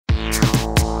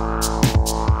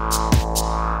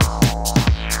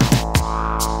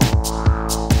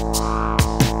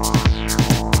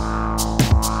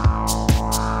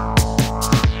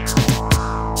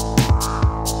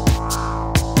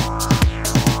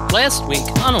last week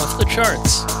on Off the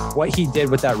Charts. What he did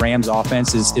with that Rams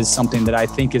offense is something that I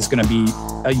think is going to be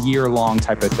a year-long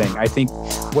type of thing. I think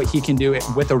what he can do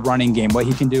with a running game, what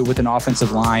he can do with an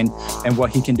offensive line, and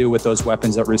what he can do with those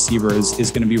weapons at receiver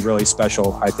is going to be really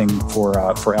special, I think, for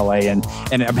LA and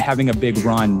having a big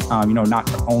run,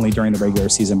 not only during the regular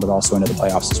season, but also into the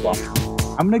playoffs as well.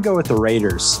 I'm going to go with the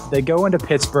Raiders. They go into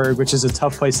Pittsburgh, which is a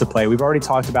tough place to play. We've already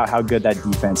talked about how good that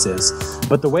defense is.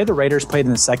 But the way the Raiders played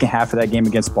in the second half of that game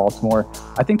against Baltimore,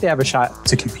 I think they have a shot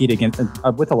to compete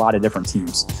with a lot of different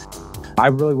teams. I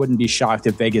really wouldn't be shocked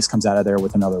if Vegas comes out of there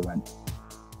with another win.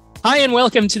 Hi, and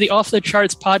welcome to the Off the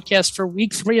Charts podcast for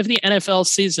Week 3 of the NFL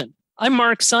season. I'm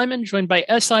Mark Simon, joined by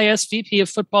SIS VP of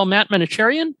Football Matt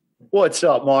Manocherian. What's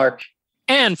up, Mark?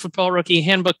 And Football Rookie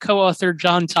Handbook co-author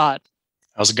John Todd.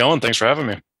 How's it going? Thanks for having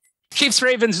me. Chiefs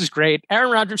Ravens is great.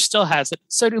 Aaron Rodgers still has it.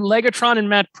 So do Legatron and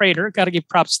Matt Prater. Got to give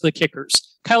props to the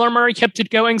kickers. Kyler Murray kept it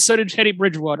going. So did Teddy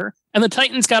Bridgewater. And the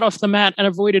Titans got off the mat and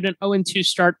avoided an 0-2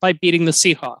 start by beating the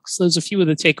Seahawks. Those are a few of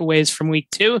the takeaways from Week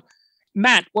 2.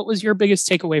 Matt, what was your biggest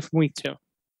takeaway from Week 2?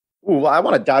 Well, I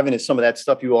want to dive into some of that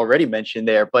stuff you already mentioned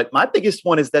there. But my biggest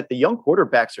one is that the young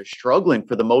quarterbacks are struggling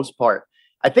for the most part.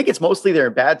 I think it's mostly they're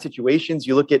in bad situations.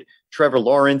 You look at Trevor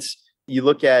Lawrence. You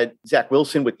look at Zach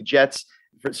Wilson with the Jets,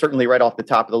 certainly right off the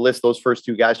top of the list, those first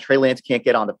two guys. Trey Lance can't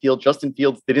get on the field. Justin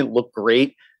Fields didn't look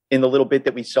great in the little bit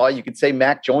that we saw. You could say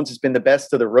Mac Jones has been the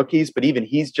best of the rookies, but even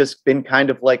he's just been kind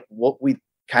of like what we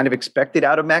kind of expected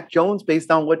out of Mac Jones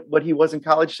based on what he was in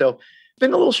college. So it's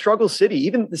been a little struggle city,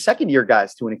 even the second-year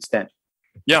guys to an extent.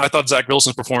 Yeah, I thought Zach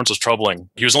Wilson's performance was troubling.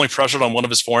 He was only pressured on one of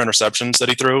his 4 interceptions that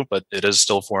he threw, but it is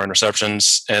still 4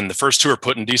 interceptions. And the first 2 are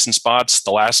put in decent spots.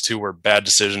 The last 2 were bad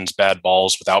decisions, bad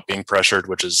balls without being pressured,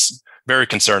 which is very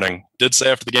concerning. Did say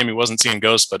after the game he wasn't seeing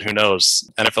ghosts, but who knows?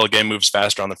 NFL game moves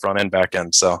faster on the front end, back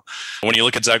end. So when you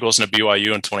look at Zach Wilson at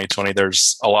BYU in 2020,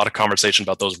 there's a lot of conversation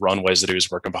about those runways that he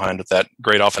was working behind with that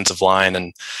great offensive line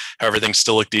and how everything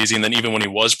still looked easy. And then even when he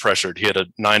was pressured, he had a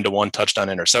 9-to-1 touchdown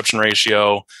interception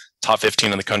ratio, top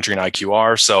 15 in the country in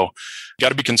IQR. So you got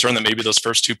to be concerned that maybe those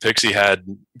first 2 picks he had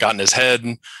got in his head,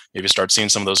 maybe start seeing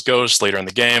some of those ghosts later in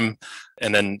the game,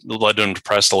 and then led to him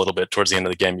depressed a little bit towards the end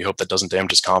of the game. You hope that doesn't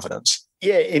damage his confidence.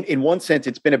 Yeah, in one sense,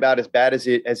 it's been about as bad as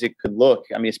it could look.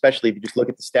 I mean, especially if you just look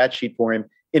at the stat sheet for him.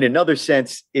 In another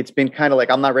sense, it's been kind of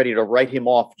like, I'm not ready to write him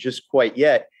off just quite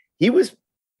yet. He was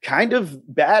kind of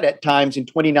bad at times in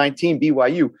 2019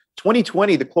 BYU.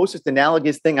 2020, the closest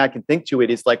analogous thing I can think to it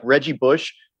is like Reggie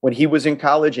Bush when he was in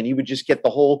college and he would just get the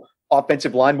whole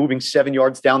offensive line moving 7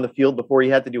 yards down the field before he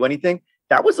had to do anything.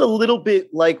 That was a little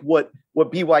bit like what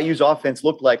BYU's offense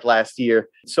looked like last year.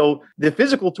 So the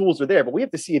physical tools are there, but we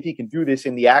have to see if he can do this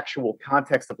in the actual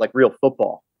context of like real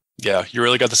football. Yeah, you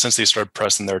really got the sense that he started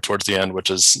pressing there towards the end, which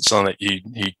is something that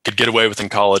he could get away with in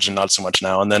college and not so much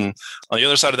now. And then on the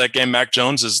other side of that game, Mac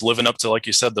Jones is living up to, like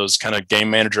you said, those kind of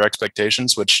game manager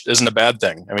expectations, which isn't a bad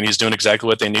thing. I mean, he's doing exactly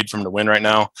what they need from him to win right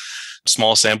now.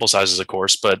 Small sample sizes, of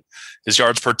course, but his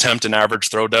yards per attempt and average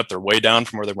throw depth are way down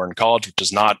from where they were in college, which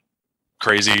is not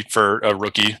crazy for a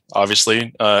rookie.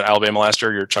 Obviously, Alabama last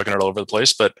year, you're chucking it all over the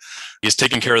place, but he's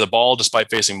taking care of the ball despite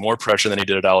facing more pressure than he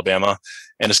did at Alabama.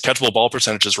 And his catchable ball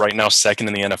percentage is right now second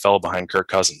in the NFL behind Kirk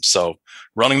Cousins. So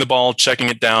running the ball, checking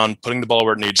it down, putting the ball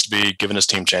where it needs to be, giving his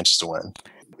team chances to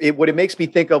win. What it makes me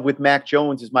think of with Mac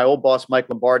Jones is my old boss, Mike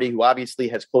Lombardi, who obviously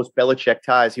has close Belichick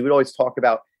ties. He would always talk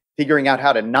about figuring out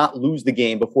how to not lose the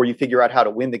game before you figure out how to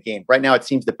win the game. Right now, it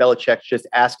seems that Belichick's just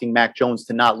asking Mac Jones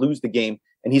to not lose the game,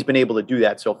 and he's been able to do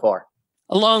that so far.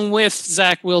 Along with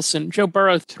Zach Wilson, Joe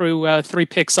Burrow threw 3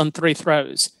 picks on 3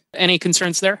 throws. Any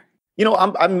concerns there? You know,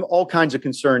 I'm all kinds of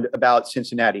concerned about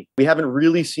Cincinnati. We haven't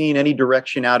really seen any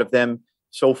direction out of them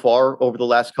so far over the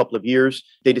last couple of years.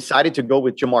 They decided to go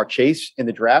with Jamar Chase in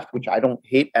the draft, which I don't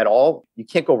hate at all. You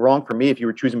can't go wrong for me if you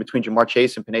were choosing between Jamar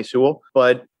Chase and Penei Sewell,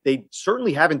 but they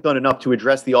certainly haven't done enough to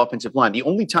address the offensive line. The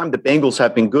only time the Bengals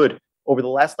have been good over the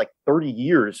last 30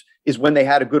 years is when they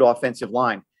had a good offensive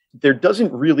line. There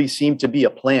doesn't really seem to be a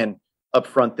plan up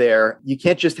front there. You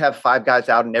can't just have 5 guys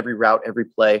out in every route, every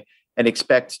play, and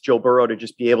expect Joe Burrow to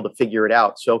just be able to figure it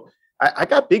out. So I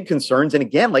got big concerns. And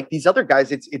again, like these other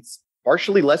guys, it's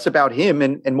partially less about him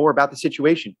and more about the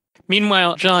situation.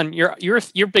 Meanwhile, John, your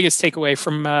biggest takeaway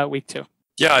from Week 2.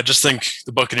 Yeah, I just think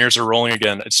the Buccaneers are rolling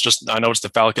again. I know it's the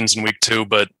Falcons in week 2,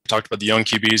 but we talked about the young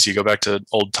QBs. You go back to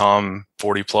old Tom,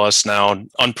 40 plus now,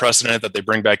 unprecedented that they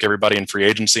bring back everybody in free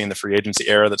agency in the free agency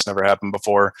era. That's never happened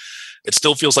before. It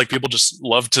still feels like people just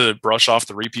love to brush off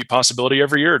the repeat possibility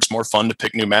every year. It's more fun to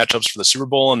pick new matchups for the Super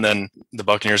Bowl. And then the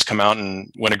Buccaneers come out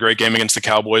and win a great game against the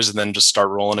Cowboys and then just start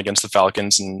rolling against the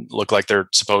Falcons and look like they're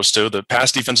supposed to. The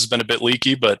pass defense has been a bit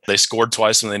leaky, but they scored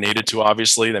twice when they needed to,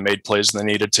 obviously. They made plays when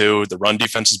they needed to. The run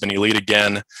defense has been elite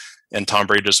again. And Tom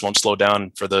Brady just won't slow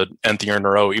down for the nth year in a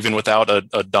row, even without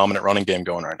a dominant running game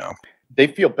going right now. They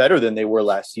feel better than they were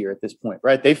last year at this point,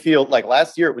 right? They feel like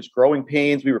last year it was growing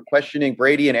pains. We were questioning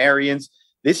Brady and Arians.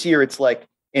 This year, it's like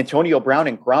Antonio Brown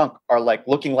and Gronk are like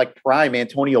looking like prime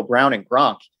Antonio Brown and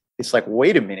Gronk. It's like,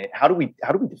 wait a minute, how do we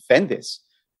defend this?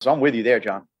 So I'm with you there,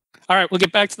 John. All right, we'll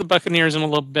get back to the Buccaneers in a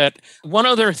little bit. One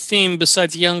other theme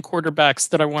besides young quarterbacks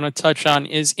that I want to touch on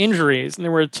is injuries, and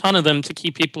there were a ton of them to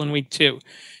keep people in week 2.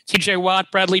 TJ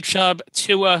Watt, Bradley Chubb,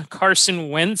 Tua, Carson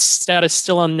Wentz, status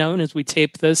still unknown as we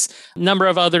tape this. A number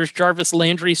of others, Jarvis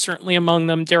Landry certainly among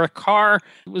them. Derek Carr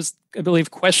was, I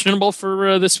believe, questionable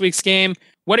for this week's game.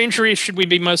 What injuries should we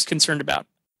be most concerned about?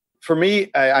 For me,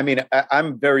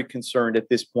 I'm very concerned at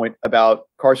this point about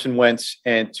Carson Wentz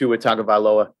and Tua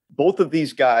Tagovailoa. Both of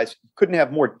these guys couldn't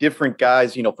have more different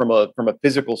guys, from a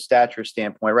physical stature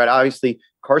standpoint, right? Obviously,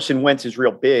 Carson Wentz is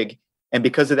real big, and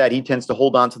because of that, he tends to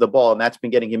hold on to the ball, and that's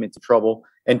been getting him into trouble.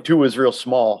 And Tua is real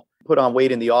small, put on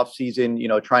weight in the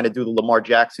offseason, trying to do the Lamar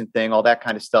Jackson thing, all that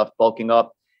kind of stuff, bulking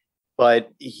up.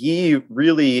 But he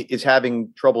really is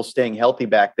having trouble staying healthy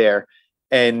back there.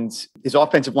 And his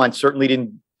offensive line certainly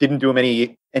didn't do him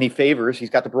any favors. He's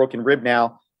got the broken rib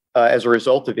now as a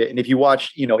result of it. And if you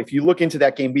watch, if you look into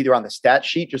that game, either on the stat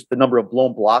sheet, just the number of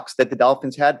blown blocks that the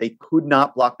Dolphins had, they could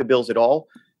not block the Bills at all.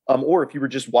 Or if you were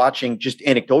just watching, just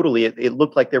anecdotally, it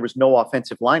looked like there was no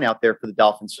offensive line out there for the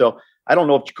Dolphins. So I don't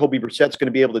know if Jacoby Brissett's going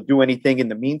to be able to do anything in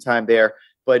the meantime there.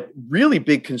 But really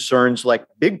big concerns, like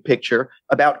big picture,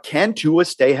 about can Tua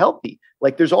stay healthy?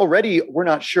 Like we're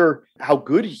not sure how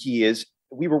good he is.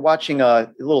 We were watching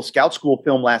a little scout school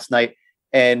film last night,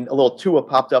 and a little Tua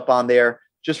popped up on there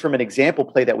just from an example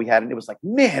play that we had. And it was like,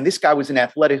 man, this guy was an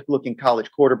athletic looking college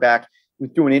quarterback. He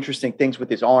was doing interesting things with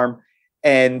his arm.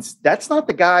 And that's not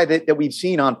the guy that we've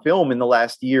seen on film in the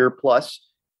last year plus.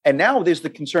 And now there's the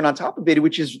concern on top of it,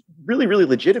 which is really, really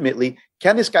legitimately,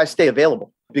 can this guy stay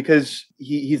available? Because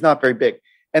he's not very big.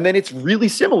 And then it's really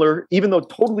similar, even though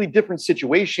totally different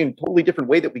situation, totally different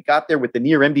way that we got there with the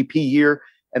near MVP year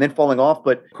and then falling off.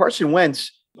 But Carson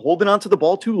Wentz holding onto the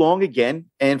ball too long again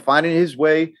and finding his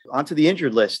way onto the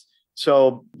injured list.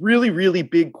 So really, really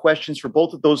big questions for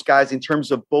both of those guys in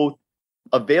terms of both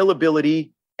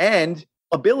availability and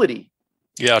ability.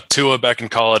 Yeah, Tua back in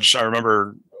college, I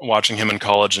remember watching him in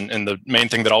college, and the main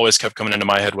thing that always kept coming into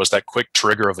my head was that quick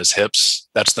trigger of his hips.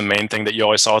 That's the main thing that you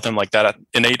always saw with him, like that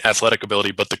innate athletic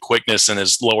ability, but the quickness in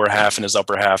his lower half and his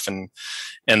upper half and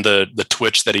the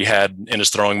twitch that he had in his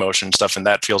throwing motion and stuff, and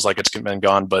that feels like it's been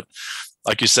gone. But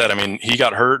like you said, I mean, he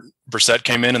got hurt, Brissett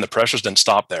came in, and the pressures didn't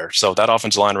stop there. So that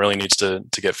offensive line really needs to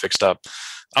get fixed up.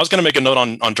 I was going to make a note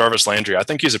on Jarvis Landry. I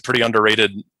think he's a pretty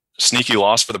underrated sneaky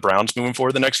loss for the Browns moving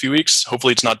forward the next few weeks.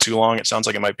 Hopefully it's not too long. It sounds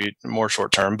like it might be more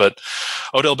short term, but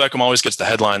Odell Beckham always gets the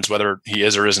headlines, whether he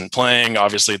is or isn't playing.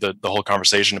 Obviously the whole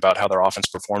conversation about how their offense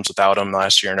performs without him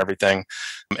last year and everything.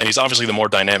 And he's obviously the more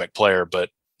dynamic player, but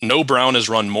no Brown has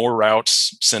run more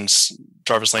routes since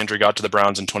Jarvis Landry got to the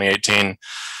Browns in 2018.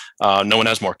 No one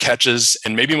has more catches,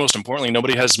 and maybe most importantly,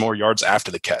 nobody has more yards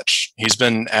after the catch. He's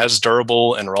been as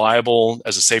durable and reliable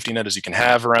as a safety net as you can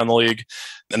have around the league.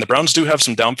 And the Browns do have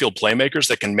some downfield playmakers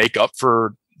that can make up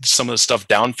for some of the stuff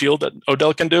downfield that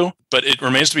Odell can do, but it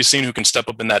remains to be seen who can step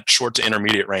up in that short to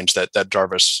intermediate range that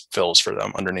Jarvis fills for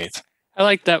them underneath. I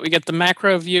like that. We get the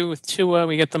macro view with Tua.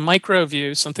 We get the micro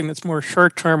view, something that's more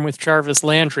short-term with Jarvis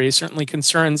Landry. Certainly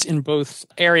concerns in both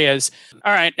areas.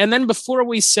 All right. And then before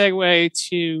we segue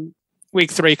to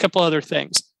week 3, a couple other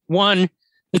things. One,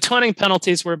 the taunting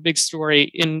penalties were a big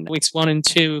story in weeks 1 and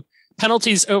 2.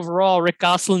 Penalties overall, Rick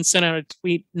Gosselin sent out a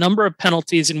tweet, number of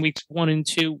penalties in weeks 1 and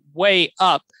 2, way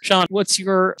up. Sean, what's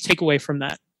your takeaway from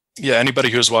that? Yeah, anybody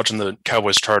who was watching the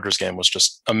Cowboys-Chargers game was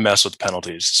just a mess with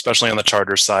penalties, especially on the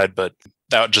Chargers side, but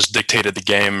that just dictated the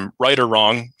game, right or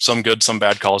wrong. Some good, some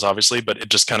bad calls, obviously, but it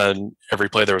just kind of, every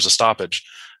play there was a stoppage.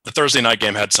 The Thursday night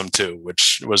game had some too,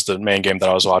 which was the main game that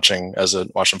I was watching as a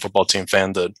Washington football team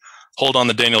fan. The hold on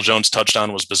the Daniel Jones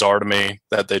touchdown was bizarre to me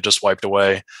that they just wiped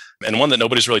away. And one that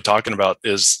nobody's really talking about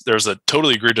is there's a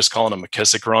totally egregious call on a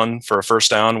McKissick run for a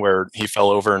first down where he fell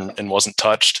over and wasn't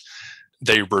touched.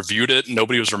 They reviewed it.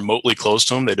 Nobody was remotely close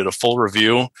to him. They did a full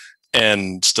review.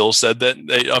 and still said that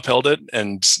they upheld it.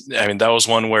 And I mean, that was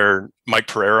one where Mike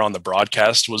Pereira on the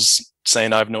broadcast was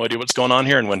saying, I have no idea what's going on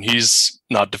here. And when he's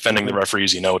not defending the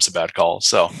referees, it's a bad call.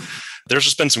 So there's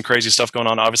just been some crazy stuff going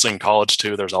on. Obviously in college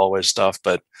too, there's always stuff,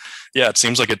 but yeah, it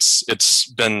seems like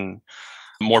it's been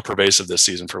more pervasive this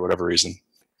season for whatever reason.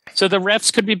 So the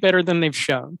refs could be better than they've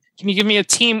shown. Can you give me a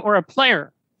team or a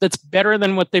player that's better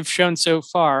than what they've shown so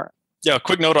far? Yeah, a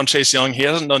quick note on Chase Young. He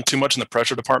hasn't done too much in the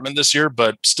pressure department this year,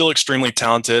 but still extremely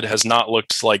talented. Has not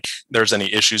looked like there's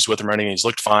any issues with him or anything. He's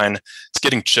looked fine. He's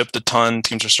getting chipped a ton.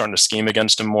 Teams are starting to scheme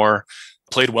against him more.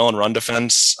 Played well in run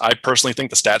defense. I personally think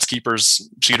the stats keepers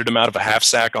cheated him out of a half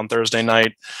sack on Thursday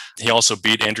night. He also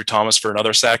beat Andrew Thomas for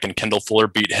another sack, and Kendall Fuller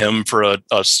beat him for a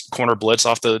corner blitz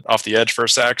off the edge for a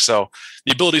sack. So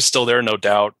the ability is still there, no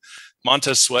doubt.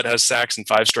 Montez Sweat has sacks in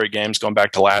 5 straight games going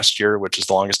back to last year, which is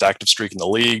the longest active streak in the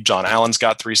league. John Allen's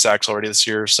got 3 sacks already this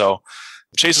year. So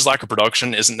Chase's lack of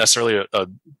production isn't necessarily a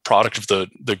product of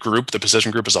the group, the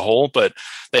position group as a whole, but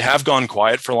they have gone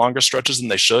quiet for longer stretches than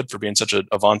they should for being such a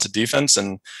vaunted defense.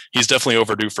 And he's definitely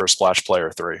overdue for a splash play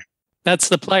or 3. That's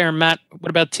the player. Matt,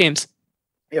 what about teams?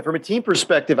 Yeah, from a team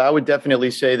perspective, I would definitely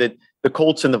say that the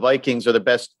Colts and the Vikings are the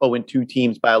best 0-2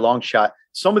 teams by a long shot.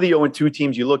 Some of the 0-2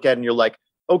 teams you look at and you're like,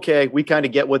 okay, we kind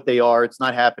of get what they are. It's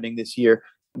not happening this year,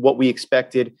 what we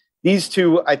expected. These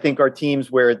two, I think, are teams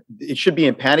where it should be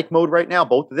in panic mode right now.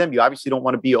 Both of them. You obviously don't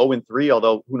want to be 0-3,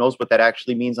 although who knows what that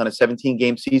actually means on a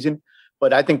 17-game season.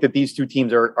 But I think that these two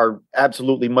teams are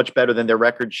absolutely much better than their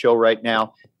records show right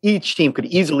now. Each team could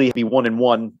easily be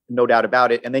 1-1, no doubt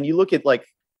about it. And then you look at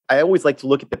I always like to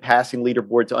look at the passing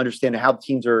leaderboard to understand how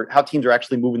teams are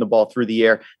actually moving the ball through the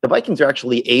air. The Vikings are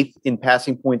actually 8th in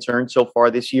passing points earned so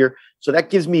far this year. So that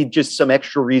gives me just some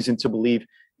extra reason to believe,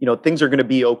 things are going to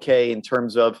be okay in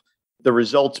terms of the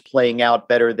results playing out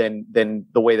better than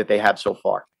the way that they have so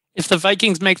far. If the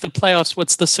Vikings make the playoffs,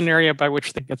 what's the scenario by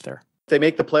which they get there? If they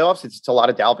make the playoffs, it's a lot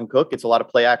of Dalvin Cook. It's a lot of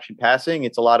play action passing.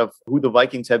 It's a lot of who the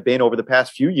Vikings have been over the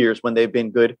past few years when they've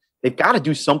been good. They've got to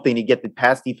do something to get the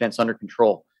pass defense under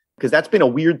control, because that's been a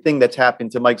weird thing that's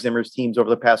happened to Mike Zimmer's teams over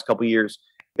the past couple of years.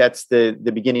 That's the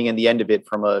beginning and the end of it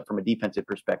from a defensive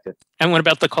perspective. And what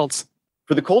about the Colts?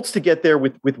 For the Colts to get there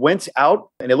with Wentz out,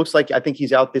 and it looks like I think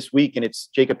he's out this week, and it's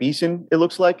Jacob Eason, it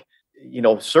looks like.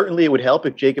 Certainly it would help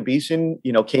if Jacob Eason,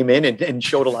 came in and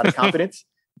showed a lot of confidence.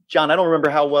 John, I don't remember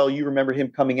how well you remember him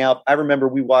coming out. I remember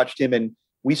we watched him and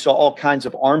we saw all kinds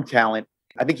of arm talent.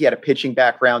 I think he had a pitching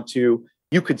background too.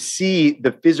 You could see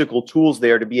the physical tools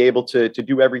there to be able to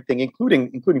do everything,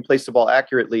 including place the ball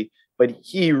accurately. But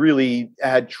he really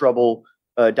had trouble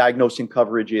diagnosing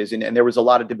coverages, and there was a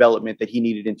lot of development that he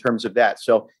needed in terms of that.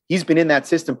 So he's been in that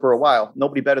system for a while.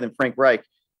 Nobody better than Frank Reich.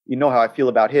 You know how I feel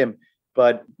about him,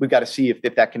 but we've got to see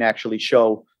if that can actually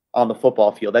show on the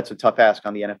football field. That's a tough ask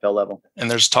on the NFL level. And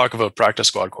there's talk of a practice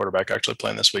squad quarterback actually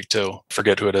playing this week too.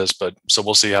 Forget who it is, but so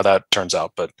we'll see how that turns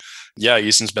out. But yeah,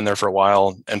 Eason's been there for a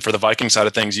while. And for the Viking side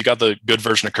of things, you got the good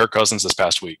version of Kirk Cousins this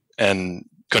past week and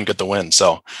couldn't get the win.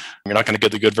 So you're not going to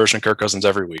get the good version of Kirk Cousins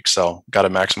every week. So got to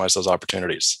maximize those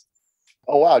opportunities.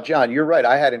 Oh, wow, John, you're right.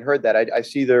 I hadn't heard that. I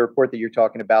see the report that you're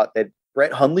talking about that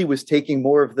Brett Hundley was taking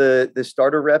more of the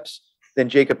starter reps than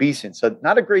Jacob Eason. So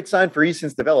not a great sign for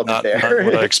Eason's development there. Not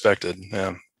what I expected.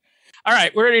 Yeah. All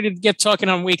right, we're ready to get talking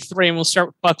on week 3, and we'll start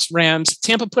with Bucs-Rams.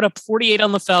 Tampa put up 48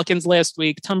 on the Falcons last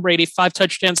week. Tom Brady, 5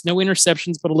 touchdowns, no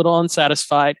interceptions, but a little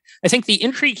unsatisfied. I think the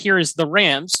intrigue here is the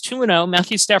Rams, 2-0.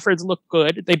 Matthew Stafford's looked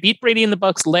good. They beat Brady and the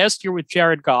Bucs last year with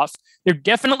Jared Goff. They're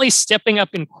definitely stepping up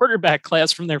in quarterback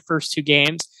class from their first 2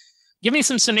 games. Give me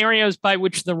some scenarios by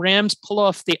which the Rams pull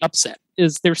off the upset.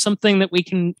 Is there something that we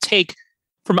can take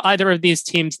from either of these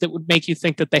teams that would make you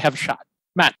think that they have a shot?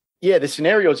 Matt. Yeah, the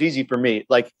scenario is easy for me.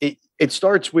 It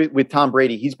starts with Tom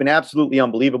Brady. He's been absolutely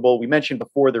unbelievable. We mentioned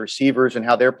before the receivers and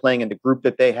how they're playing in the group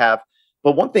that they have.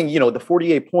 But one thing, the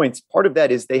 48 points, part of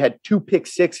that is they had 2 pick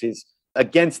sixes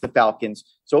against the Falcons.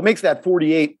 So it makes that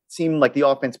 48 seem like the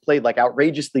offense played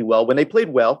outrageously well when they played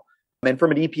well. And from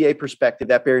an EPA perspective,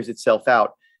 that bears itself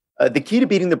out. The key to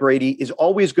beating the Brady is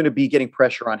always going to be getting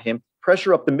pressure on him.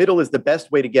 Pressure up the middle is the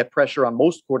best way to get pressure on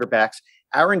most quarterbacks.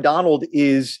 Aaron Donald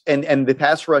is, and the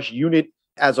pass rush unit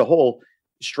as a whole,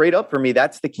 straight up for me,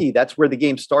 that's the key. That's where the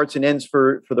game starts and ends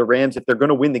for the Rams. If they're going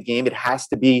to win the game, it has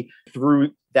to be through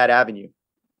that avenue.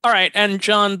 All right. And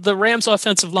John, the Rams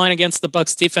offensive line against the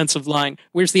Bucs defensive line,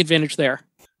 where's the advantage there?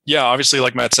 Yeah, obviously,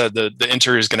 like Matt said, the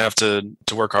interior is going to have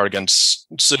to work hard against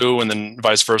Sue, and then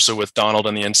vice versa with Donald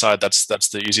on the inside. That's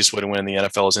the easiest way to win in the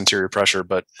NFL is interior pressure.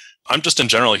 But I'm just in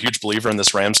general a huge believer in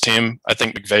this Rams team. I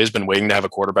think McVay's been waiting to have a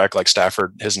quarterback like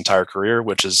Stafford his entire career,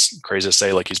 which is crazy to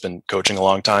say. Like, he's been coaching a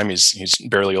long time. He's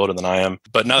barely older than I am.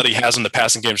 But now that he has him, the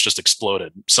passing game's just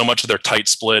exploded. So much of their tight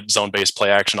split, zone-based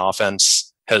play action offense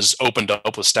has opened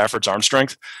up with Stafford's arm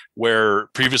strength, where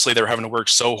previously they were having to work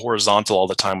so horizontal all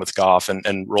the time with Goff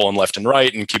and rolling left and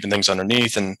right and keeping things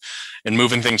underneath and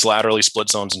moving things laterally, split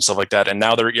zones and stuff like that. And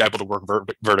now they're able to work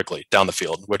vertically down the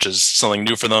field, which is something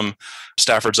new for them.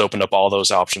 Stafford's opened up all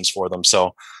those options for them.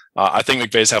 So I think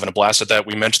McVay's having a blast at that.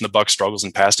 We mentioned the Bucs struggles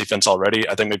in pass defense already.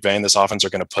 I think McVay and this offense are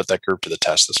going to put that group to the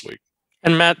test this week.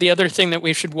 And Matt, the other thing that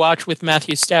we should watch with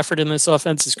Matthew Stafford in this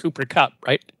offense is Cooper Kupp,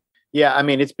 right? Yeah, I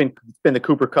mean, it's been the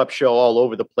Cooper Kupp show all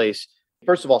over the place.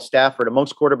 First of all, Stafford,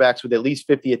 amongst quarterbacks with at least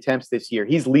 50 attempts this year,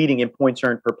 he's leading in points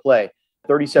earned per play,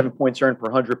 37 points earned per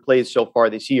 100 plays so far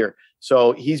this year.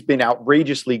 So he's been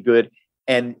outrageously good.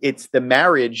 And it's the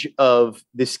marriage of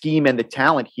the scheme and the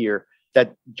talent here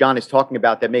that John is talking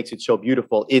about that makes it so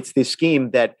beautiful. It's this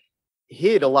scheme that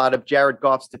hid a lot of Jared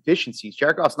Goff's deficiencies.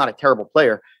 Jared Goff's not a terrible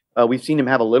player. We've seen him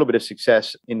have a little bit of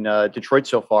success in Detroit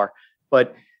so far,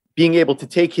 but being able to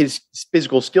take his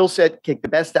physical skill set, kick the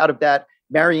best out of that,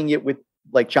 marrying it with,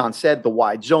 like John said, the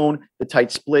wide zone, the tight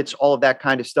splits, all of that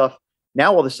kind of stuff.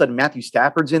 Now, all of a sudden, Matthew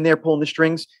Stafford's in there pulling the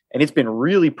strings, and it's been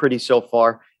really pretty so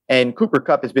far. And Cooper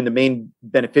Kupp has been the main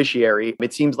beneficiary.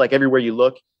 It seems like everywhere you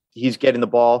look, he's getting the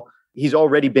ball. He's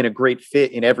already been a great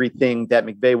fit in everything that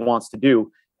McVay wants to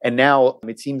do. And now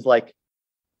it seems like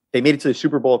they made it to the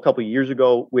Super Bowl a couple of years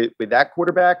ago with that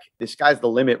quarterback. The sky's the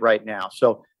limit right now.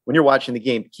 So when you're watching the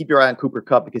game, keep your eye on Cooper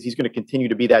Kupp because he's going to continue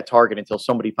to be that target until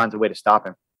somebody finds a way to stop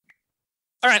him.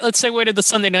 All right, let's segue to the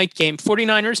Sunday night game.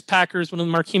 49ers, Packers, one of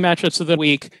the marquee matchups of the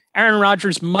week. Aaron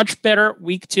Rodgers, much better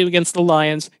week 2 against the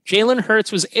Lions. Jalen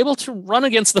Hurts was able to run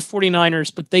against the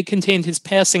 49ers, but they contained his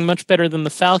passing much better than the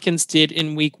Falcons did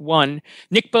in week 1.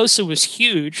 Nick Bosa was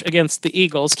huge against the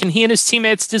Eagles. Can he and his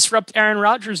teammates disrupt Aaron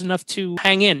Rodgers enough to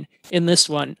hang in this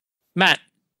one? Matt?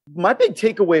 My big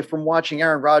takeaway from watching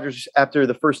Aaron Rodgers after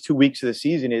the first 2 weeks of the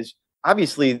season is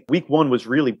obviously week 1 was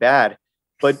really bad,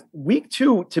 but week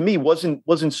 2 to me wasn't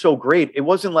so great. It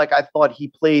wasn't like I thought he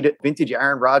played vintage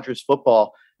Aaron Rodgers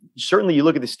football. Certainly you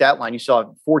look at the stat line, you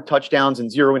saw 4 touchdowns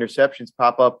and 0 interceptions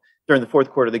pop up during the fourth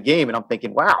quarter of the game. And I'm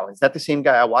thinking, wow, is that the same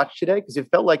guy I watched today? Because it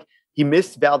felt like he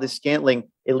missed Valdez-Scantling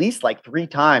at least like 3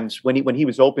 times when he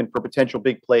was open for potential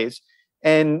big plays.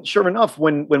 And sure enough,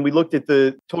 when we looked at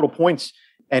the total points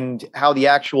and how the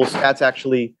actual stats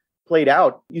actually played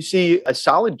out, you see a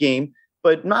solid game,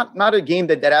 but not a game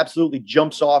that absolutely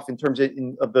jumps off in terms of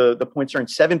the points earned.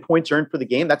 7 points earned for the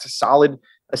game. That's a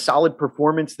solid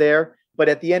performance there. But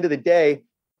at the end of the day,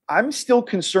 I'm still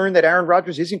concerned that Aaron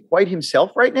Rodgers isn't quite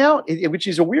himself right now, which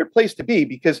is a weird place to be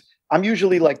because I'm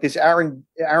usually like this Aaron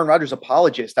Rodgers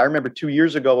apologist. I remember 2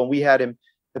 years ago when we had him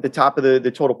at the top of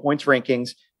the total points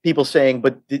rankings, people saying,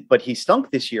 but he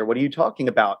stunk this year. What are you talking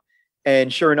about?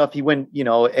 And sure enough, he went,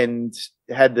 and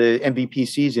had the MVP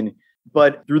season.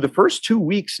 But through the first 2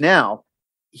 weeks now,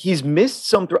 he's missed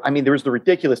some. There was the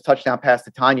ridiculous touchdown pass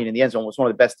to Tanyan in the end zone, was one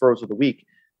of the best throws of the week.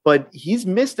 But he's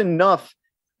missed enough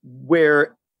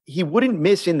where he wouldn't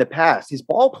miss in the past. His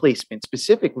ball placement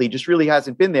specifically just really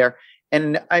hasn't been there.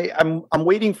 And I'm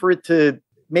waiting for it to.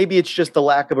 Maybe it's just the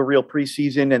lack of a real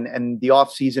preseason and the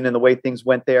off season and the way things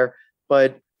went there.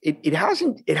 But it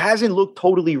hasn't looked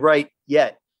totally right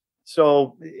yet.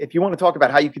 So if you want to talk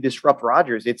about how you could disrupt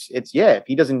Rodgers, it's if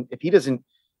he doesn't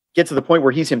get to the point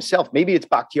where he's himself, maybe it's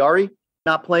Bakhtiari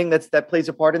not playing that plays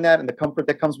a part in that and the comfort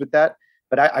that comes with that.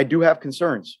 But I do have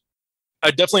concerns. I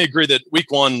definitely agree that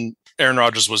week 1, Aaron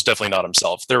Rodgers was definitely not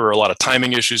himself. There were a lot of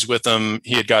timing issues with him.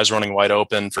 He had guys running wide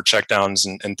open for checkdowns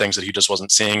and things that he just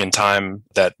wasn't seeing in time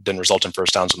that didn't result in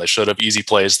first downs when they should have. Easy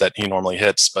plays that he normally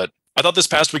hits. But I thought this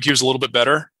past week he was a little bit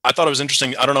better. I thought it was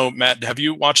interesting. I don't know, Matt, have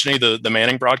you watched any of the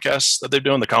Manning broadcasts that they're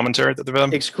doing, the commentary that they've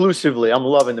done? Exclusively. I'm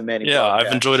loving the Manning broadcast.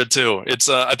 I've enjoyed it too. It's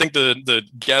I think the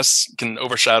guests can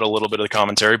overshadow a little bit of the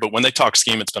commentary, but when they talk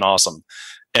scheme, it's been awesome.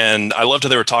 And I loved how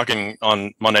they were talking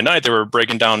on Monday night. They were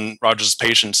breaking down Rodgers'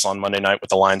 patience on Monday night with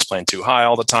the Lions playing too high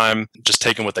all the time, just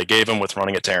taking what they gave him with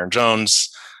running it to Aaron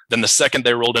Jones. Then the second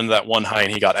they rolled into that one high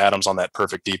and he got Adams on that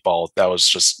perfect deep ball, that was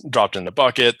just dropped in the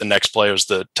bucket. The next play was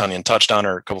the Tunyon touchdown,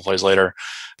 or a couple plays later.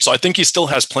 So I think he still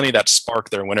has plenty of that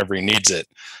spark there whenever he needs it.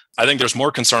 I think there's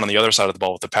more concern on the other side of the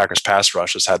ball with the Packers pass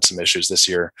rush has had some issues this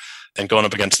year. And going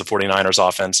up against the 49ers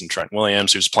offense and Trent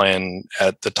Williams, who's playing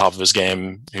at the top of his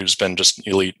game, who's been just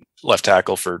elite left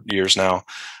tackle for years now.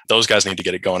 Those guys need to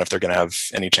get it going if they're going to have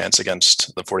any chance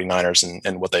against the 49ers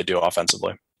and what they do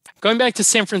offensively. Going back to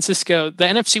San Francisco, the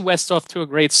NFC West off to a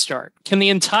great start. Can the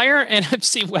entire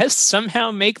NFC West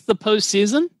somehow make the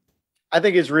postseason? I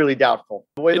think it's really doubtful.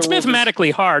 It's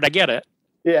mathematically hard. I get it.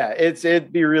 Yeah,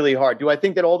 it'd be really hard. Do I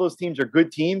think that all those teams are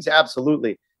good teams?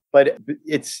 Absolutely. But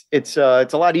it's a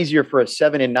lot easier for a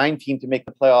 7-9 team to make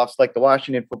the playoffs, like the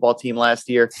Washington football team last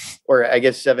year, or I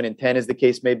guess 7-10 is the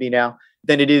case maybe now,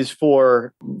 than it is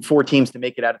for 4 teams to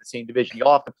make it out of the same division. You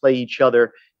all have to play each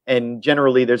other, and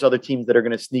generally there's other teams that are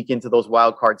going to sneak into those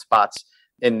wild card spots.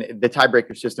 And the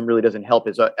tiebreaker system really doesn't help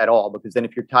at all, because then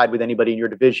if you're tied with anybody in your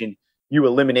division, you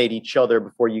eliminate each other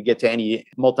before you get to any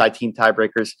multi-team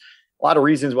tiebreakers. A lot of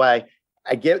reasons why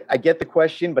I get the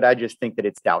question, but I just think that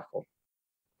it's doubtful.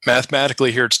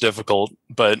 Mathematically here it's difficult,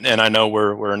 and I know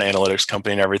we're an analytics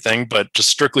company and everything, but just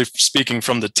strictly speaking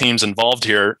from the teams involved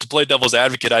here, to play devil's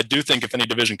advocate, I do think if any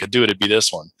division could do it, it'd be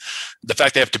this one. The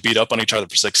fact they have to beat up on each other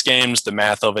for 6 games, the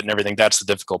math of it and everything, that's the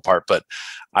difficult part. But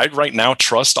I right now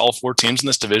trust all 4 teams in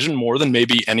this division more than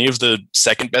maybe any of the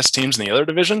second best teams in the other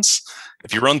divisions.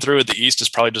 If you run through it, the East is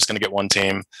probably just going to get one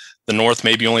team. The North,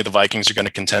 maybe only the Vikings are going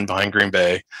to contend behind Green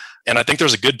Bay. And I think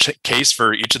there's a good case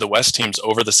for each of the West teams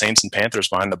over the Saints and Panthers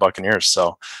behind the Buccaneers.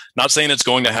 So not saying it's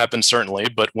going to happen, certainly,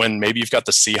 but when maybe you've got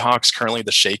the Seahawks currently the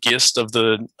shakiest of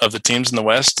the teams in the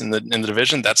West in the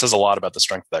division, that says a lot about the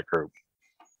strength of that group.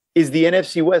 Is the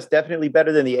NFC West definitely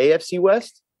better than the AFC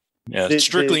West? Yeah,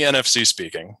 strictly NFC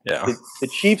speaking. Yeah. The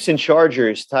Chiefs and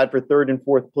Chargers tied for 3rd and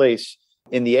 4th place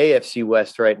in the AFC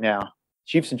West right now.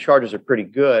 Chiefs and Chargers are pretty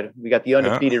good. We got the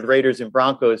undefeated Raiders and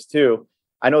Broncos too.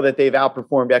 I know that they've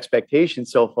outperformed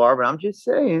expectations so far, but I'm just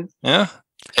saying. Yeah.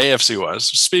 AFC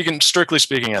West. Strictly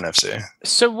speaking, NFC.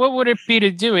 So what would it be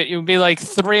to do it? It would be like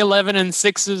 3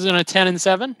 11-6s and a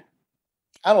 10-7?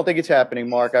 I don't think it's happening,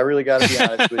 Mark. I really got to be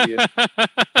honest with you.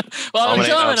 Well,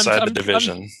 outside the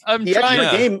division.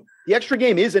 The extra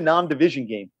game is a non-division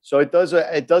game, so it does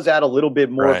add a little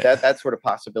bit more of that sort of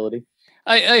possibility.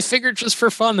 I figured just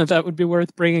for fun that would be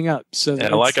worth bringing up. So yeah,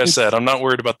 like I said, I'm not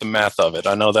worried about the math of it.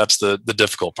 I know that's the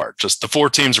difficult part. Just the 4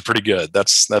 teams are pretty good.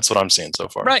 That's what I'm seeing so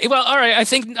far. Right. Well, all right. I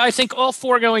think all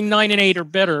 4 going 9-8 or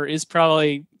better is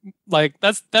probably like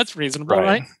that's reasonable,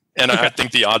 right? And I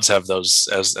think the odds have those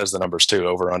as the numbers too,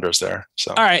 over unders there.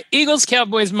 So all right, Eagles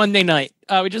Cowboys Monday night.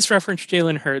 We just referenced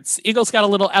Jalen Hurts. Eagles got a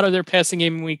little out of their passing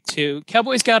game in week 2.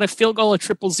 Cowboys got a field goal of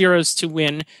 000s to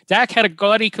win. Dak had a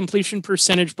gaudy completion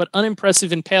percentage, but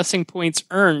unimpressive in passing points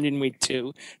earned in week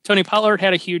 2. Tony Pollard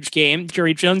had a huge game.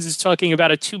 Jerry Jones is talking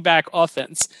about a 2-back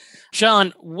offense.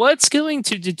 John, what's going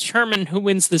to determine who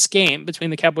wins this game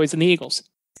between the Cowboys and the Eagles?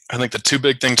 I think the 2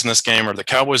 big things in this game are the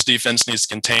Cowboys defense needs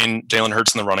to contain Jalen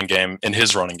Hurts in the running game, in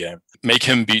his running game. Make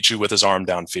him beat you with his arm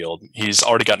downfield. He's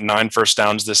already got 9 first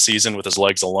downs this season with his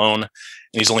legs alone, and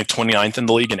he's only 29th in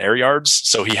the league in air yards.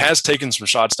 So he has taken some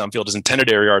shots downfield. His intended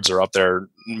air yards are up there,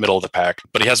 middle of the pack,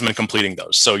 but he hasn't been completing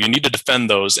those. So you need to defend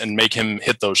those and make him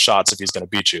hit those shots if he's going to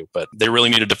beat you. But they really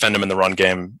need to defend him in the run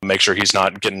game, make sure he's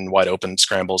not getting wide open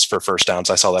scrambles for first downs.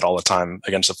 I saw that all the time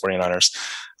against the 49ers.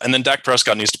 And then Dak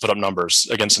Prescott needs to put up numbers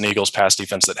against an Eagles pass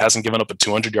defense that hasn't given up a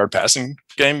 200-yard passing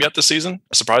game yet this season,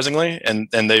 surprisingly. And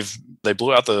they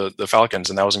blew out the Falcons,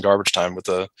 and that was in garbage time with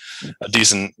a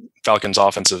decent Falcons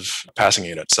offensive passing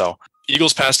unit. So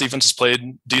Eagles pass defense has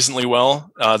played decently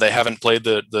well. They haven't played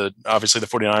obviously the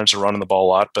 49ers are running the ball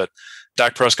a lot, but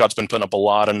Dak Prescott's been putting up a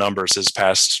lot of numbers his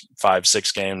past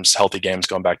 5-6 games, healthy games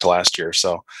going back to last year.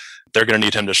 So they're going to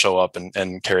need him to show up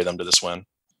and carry them to this win.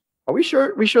 Are we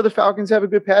sure the Falcons have a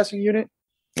good passing unit?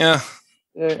 Yeah.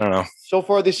 I don't know. So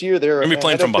far this year, they're going to be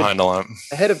playing from behind a lot.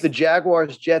 Ahead of the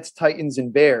Jaguars, Jets, Titans,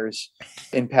 and Bears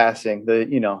in passing,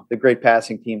 the great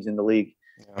passing teams in the league.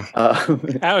 Yeah.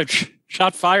 Ouch.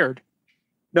 Shot fired.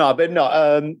 No,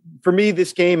 for me,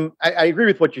 this game, I agree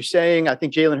with what you're saying. I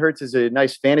think Jalen Hurts is a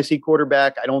nice fantasy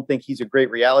quarterback. I don't think he's a great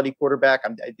reality quarterback.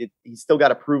 He's still got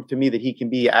to prove to me that he can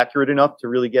be accurate enough to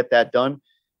really get that done.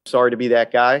 Sorry to be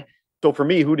that guy. So for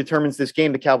me, who determines this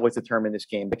game? The Cowboys determine this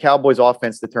game. The Cowboys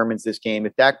offense determines this game.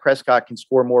 If Dak Prescott can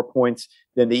score more points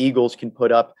than the Eagles can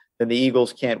put up, then the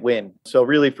Eagles can't win. So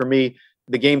really for me,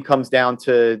 the game comes down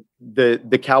to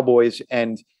the Cowboys,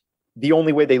 and the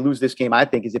only way they lose this game, I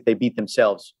think, is if they beat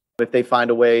themselves. if they find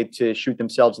a way to shoot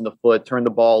themselves in the foot, turn the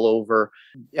ball over,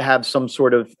 have some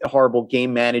sort of horrible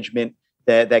game management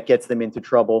that gets them into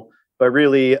trouble. But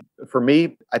really, for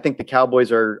me, I think the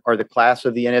Cowboys are the class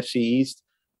of the NFC East.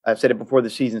 I've said it before the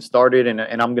season started, and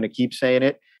I'm going to keep saying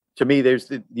it. To me, there's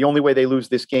the only way they lose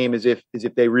this game is if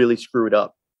they really screw it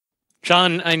up.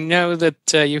 John, I know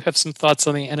that you have some thoughts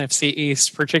on the NFC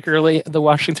East, particularly the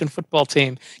Washington football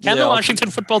team. Can the Washington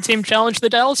football team challenge the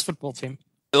Dallas football team?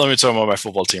 Let me talk about my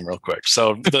football team real quick.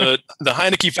 So the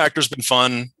Heineke factor's been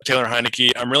fun. Taylor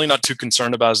Heineke, I'm really not too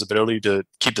concerned about his ability to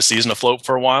keep the season afloat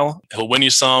for a while. He'll win you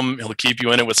some. He'll keep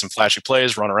you in it with some flashy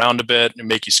plays, run around a bit, and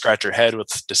make you scratch your head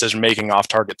with decision-making,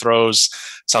 off-target throws.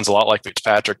 Sounds a lot like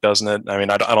Fitzpatrick, doesn't it? I mean,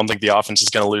 I don't think the offense is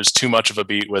going to lose too much of a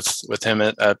beat with him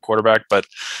at quarterback, but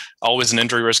always an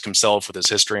injury risk himself with his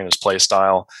history and his play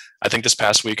style. I think this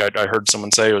past week I heard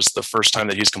someone say it was the first time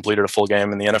that he's completed a full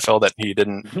game in the NFL that he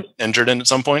didn't injured in at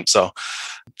some point. So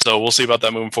we'll see about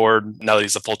that moving forward now that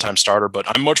he's a full-time starter. But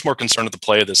I'm much more concerned with the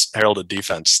play of this heralded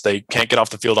defense. They can't get off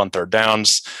the field on third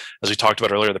downs. As we talked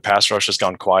about earlier, the pass rush has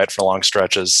gone quiet for long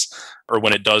stretches. Or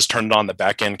when it does turn it on, the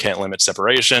back end can't limit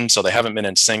separation. So they haven't been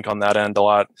in sync on that end a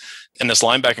lot. And this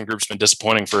linebacking group's been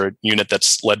disappointing for a unit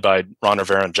that's led by Ron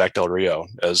Rivera and Jack Del Rio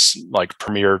as like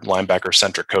premier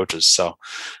linebacker-centric coaches. So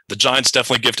the Giants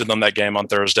definitely gifted them that game on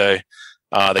Thursday.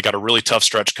 They got a really tough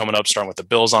stretch coming up, starting with the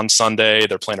Bills on Sunday.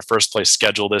 They're playing a first-place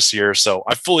schedule this year. So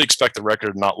I fully expect the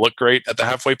record to not look great at the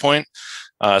halfway point.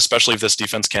 Especially if this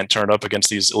defense can't turn it up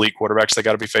against these elite quarterbacks they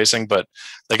got to be facing. But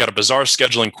they got a bizarre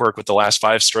scheduling quirk with the last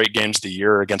 5 straight games of the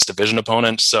year against division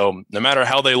opponents. So no matter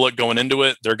how they look going into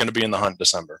it, they're going to be in the hunt in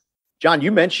December. John,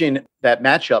 you mentioned that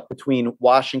matchup between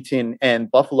Washington and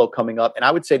Buffalo coming up. And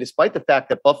I would say, despite the fact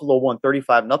that Buffalo won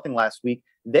 35-0 last week,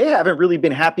 they haven't really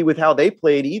been happy with how they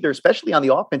played either, especially on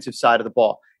the offensive side of the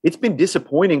ball. It's been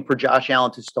disappointing for Josh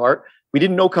Allen to start. We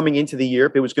didn't know coming into the year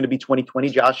if it was going to be 2020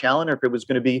 Josh Allen or if it was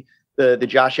going to be the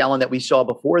Josh Allen that we saw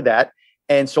before that.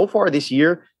 And so far this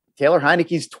year, Taylor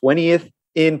Heineke's 20th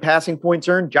in passing points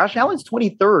earned. Josh Allen's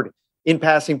 23rd in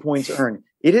passing points earned.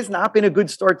 It has not been a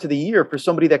good start to the year for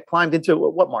somebody that climbed into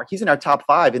what, Mark? He's in our top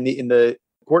 5 in the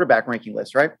quarterback ranking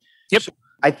list, right? Yep. So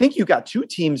I think you got 2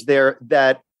 teams there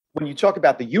that when you talk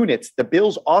about the units, the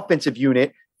Bills offensive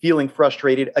unit feeling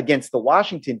frustrated against the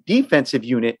Washington defensive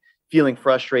unit feeling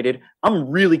frustrated. I'm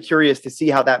really curious to see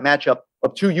how that matchup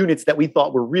of 2 units that we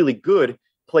thought were really good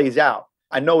plays out.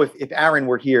 I know if Aaron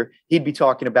were here, he'd be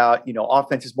talking about,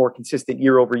 offense is more consistent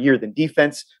year over year than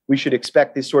defense. We should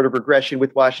expect this sort of regression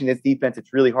with Washington's defense.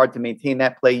 It's really hard to maintain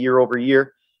that play year over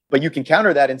year. But you can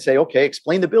counter that and say, okay,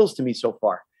 explain the Bills to me so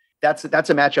far. That's a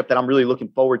matchup that I'm really looking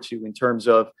forward to in terms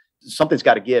of something's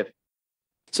got to give.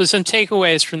 So some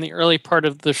takeaways from the early part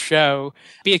of the show.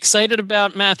 Be excited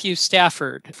about Matthew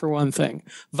Stafford, for one thing.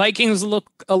 Vikings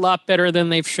look a lot better than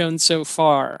they've shown so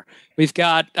far. We've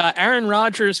got Aaron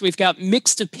Rodgers. We've got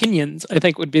mixed opinions, I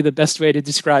think would be the best way to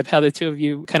describe how the two of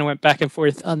you kind of went back and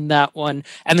forth on that one.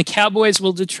 And the Cowboys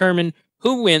will determine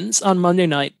who wins on Monday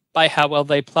night by how well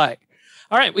they play.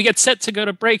 All right, we get set to go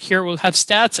to break here. We'll have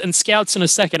stats and scouts in a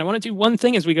second. I want to do one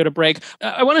thing as we go to break.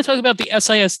 I want to talk about the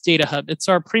SIS Data Hub. It's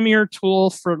our premier tool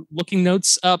for looking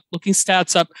notes up, looking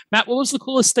stats up. Matt, what was the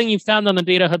coolest thing you found on the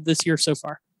Data Hub this year so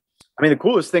far? I mean, the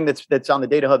coolest thing that's on the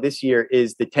Data Hub this year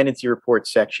is the tendency report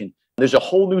section. There's a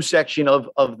whole new section of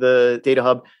the Data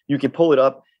Hub. You can pull it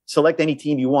up, select any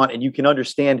team you want, and you can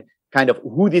understand kind of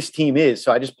who this team is.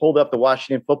 So I just pulled up the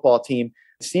Washington football team,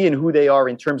 seeing who they are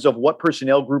in terms of what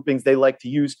personnel groupings they like to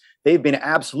use. They've been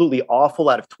absolutely awful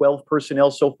out of 12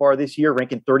 personnel so far this year,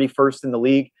 ranking 31st in the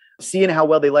league. Seeing how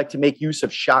well they like to make use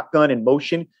of shotgun and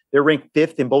motion. They're ranked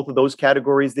 5th in both of those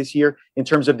categories this year in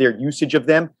terms of their usage of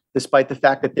them, despite the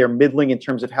fact that they're middling in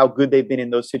terms of how good they've been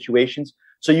in those situations.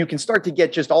 So you can start to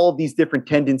get just all of these different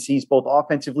tendencies, both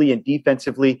offensively and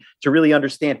defensively, to really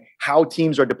understand how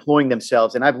teams are deploying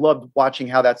themselves. And I've loved watching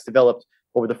how that's developed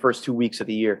over the first 2 weeks of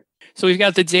the year. So we've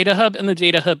got the Data Hub and the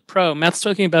Data Hub Pro. Matt's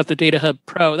talking about the Data Hub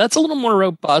Pro. That's a little more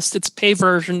robust. It's a pay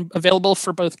version available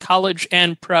for both college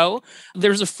and pro.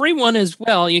 There's a free one as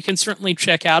well. You can certainly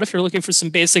check out if you're looking for some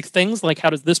basic things like how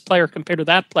does this player compare to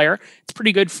that player. It's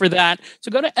pretty good for that. So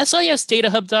go to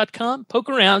sisdatahub.com, poke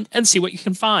around, and see what you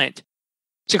can find.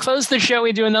 To close the show,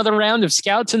 we do another round of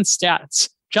Scouts and Stats.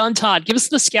 John, Todd, give us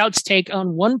the Scouts' take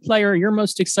on one player you're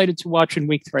most excited to watch in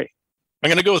Week 3. I'm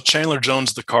going to go with Chandler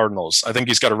Jones, the Cardinals. I think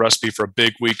he's got a recipe for a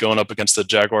big week going up against the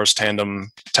Jaguars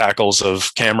tandem tackles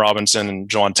of Cam Robinson and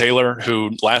Jawan Taylor, who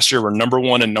last year were number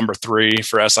 1 and number 3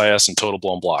 for SIS in total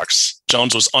blown blocks.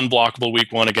 Jones was unblockable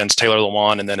week 1 against Taylor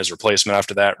Lewan, and then his replacement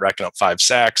after that, racking up 5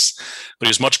 sacks. But he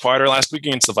was much quieter last week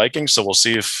against the Vikings, so we'll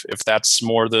see if that's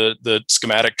more the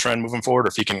schematic trend moving forward, or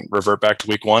if he can revert back to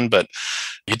week 1. But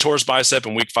he tore his bicep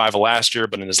in week 5 of last year,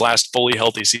 but in his last fully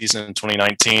healthy season in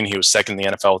 2019, he was second in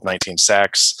the NFL with 19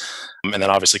 sacks. And then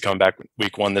obviously coming back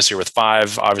week 1 this year with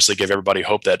 5, obviously gave everybody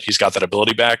hope that he's got that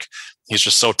ability back. He's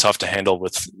just so tough to handle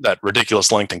with that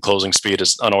ridiculous length and closing speed,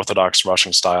 his unorthodox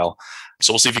rushing style.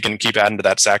 So we'll see if he can keep adding to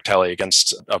that sack tally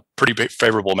against a pretty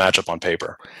favorable matchup on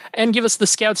paper. And give us the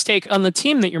scout's take on the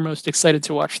team that you're most excited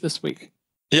to watch this week.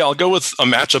 Yeah, I'll go with a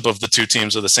matchup of the two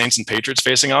teams of the Saints and Patriots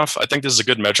facing off. I think this is a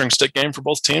good measuring stick game for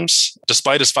both teams.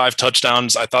 Despite his 5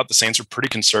 touchdowns, I thought the Saints were pretty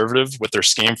conservative with their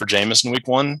scheme for Jameis in week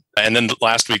 1. And then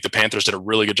last week, the Panthers did a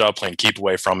really good job playing keep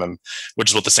away from him,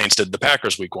 which is what the Saints did to the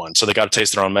Packers week 1. So they got to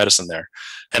taste their own medicine there.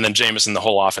 And then Jameis and the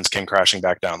whole offense came crashing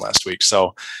back down last week.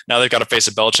 So now they've got to face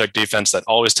a Belichick defense that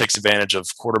always takes advantage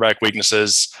of quarterback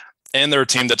weaknesses. And they're a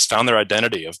team that's found their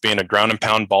identity of being a ground and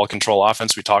pound ball control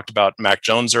offense. We talked about Mac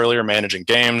Jones earlier, managing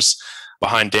games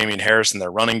behind Damian Harris in their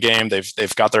running game.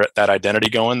 They've got that identity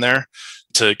going there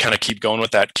to kind of keep going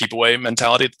with that keep away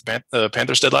mentality that the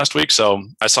Panthers did last week. So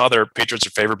I saw their Patriots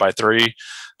are favored by 3.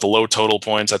 The low total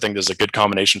points, I think there's a good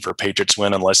combination for a Patriots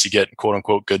win, unless you get quote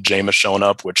unquote good Jameis showing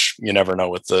up, which you never know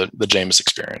with the Jameis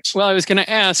experience. Well, I was going to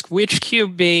ask, which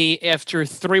QB after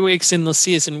 3 weeks in the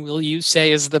season will you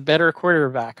say is the better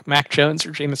quarterback, Mac Jones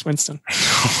or Jameis Winston?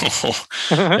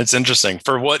 It's interesting.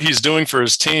 For what he's doing for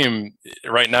his team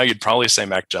right now, you'd probably say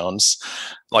Mac Jones.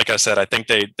 Like I said, I think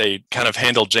they kind of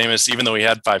handled Jameis, even though he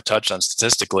had 5 touchdowns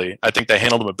statistically. I think they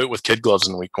handled him a bit with kid gloves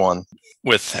in week 1.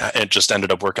 It just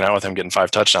ended up working out with him getting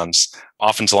 5 touchdowns.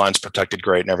 Offensive line's protected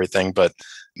great and everything, but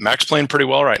Mac's playing pretty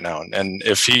well right now. And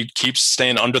if he keeps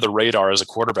staying under the radar as a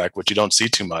quarterback, which you don't see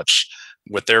too much,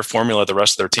 with their formula, the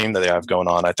rest of their team that they have going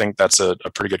on, I think that's a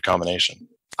pretty good combination.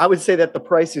 I would say that the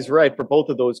price is right for both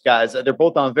of those guys. They're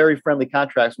both on very friendly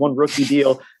contracts, one rookie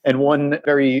deal and one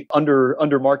very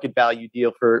under market value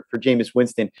deal for Jameis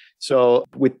Winston. So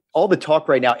with all the talk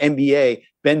right now, NBA,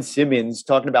 Ben Simmons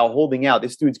talking about holding out.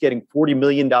 This dude's getting $40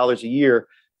 million a year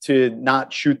to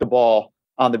not shoot the ball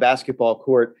on the basketball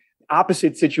court.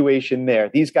 Opposite situation there.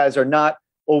 These guys are not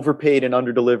overpaid and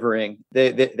under-delivering.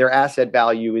 Their asset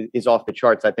value is off the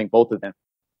charts, I think, both of them.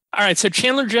 All right, so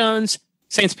Chandler Jones,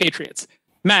 Saints Patriots.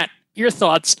 Matt, your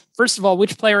thoughts. First of all,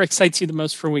 which player excites you the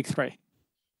most for week 3?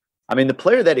 I mean, the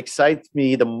player that excites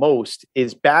me the most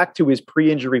is back to his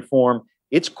pre-injury form.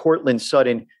 It's Courtland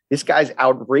Sutton. This guy's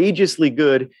outrageously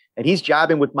good, and he's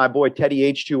jobbing with my boy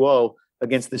Teddy H2O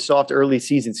against the soft early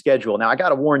season schedule. Now, I got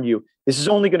to warn you, this is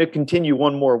only going to continue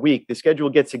one more week. The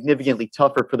schedule gets significantly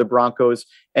tougher for the Broncos,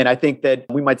 and I think that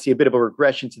we might see a bit of a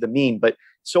regression to the mean. But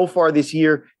so far this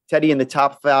year, Teddy in the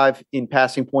top 5 in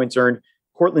passing points earned.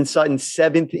 Courtland Sutton,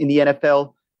 7th in the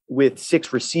NFL with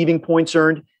 6 receiving points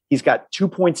earned. He's got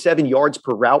 2.7 yards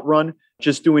per route run,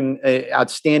 just doing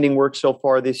outstanding work so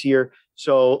far this year.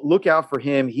 So look out for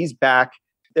him. He's back.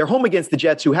 They're home against the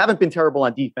Jets, who haven't been terrible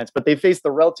on defense, but they faced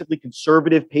the relatively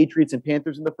conservative Patriots and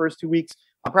Panthers in the first 2 weeks.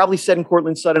 I'm probably setting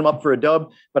Courtland Sutton up for a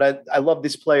dub, but I love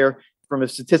this player. From a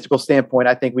statistical standpoint,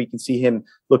 I think we can see him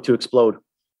look to explode.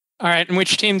 All right, and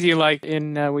which team do you like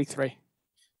in week 3?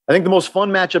 I think the most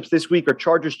fun matchups this week are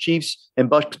Chargers, Chiefs, and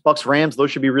Bucks, Rams.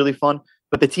 Those should be really fun.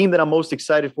 But the team that I'm most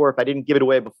excited for, if I didn't give it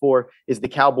away before, is the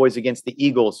Cowboys against the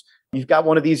Eagles. You've got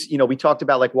one of these, we talked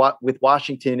about like with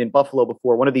Washington and Buffalo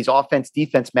before, one of these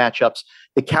offense-defense matchups.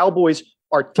 The Cowboys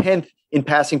are 10th in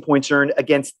passing points earned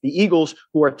against the Eagles,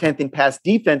 who are 10th in pass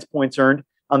defense points earned.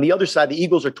 On the other side, the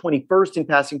Eagles are 21st in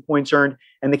passing points earned,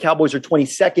 and the Cowboys are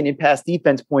 22nd in pass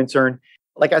defense points earned.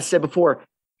 Like I said before,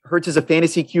 Hurts is a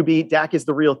fantasy QB. Dak is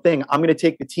the real thing. I'm going to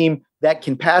take the team that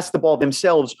can pass the ball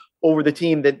themselves over the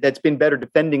team that's been better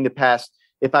defending the pass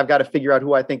if I've got to figure out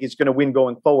who I think is going to win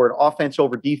going forward. Offense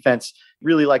over defense.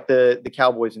 Really like the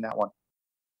Cowboys in that one.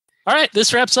 All right,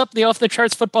 this wraps up the Off the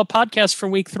Charts Football Podcast for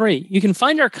week 3. You can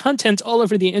find our content all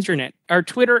over the internet. Our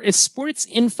Twitter is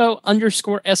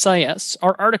sportsinfo_SIS.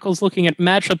 Our articles looking at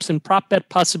matchups and prop bet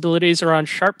possibilities are on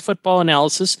Sharp Football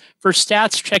Analysis. For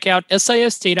stats, check out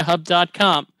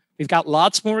sisdatahub.com. We've got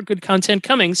lots more good content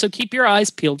coming, so keep your eyes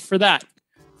peeled for that.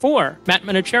 For Matt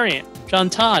Manocherian,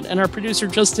 John Todd, and our producer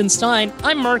Justin Stein,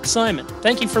 I'm Mark Simon.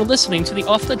 Thank you for listening to the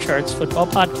Off the Charts Football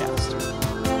Podcast.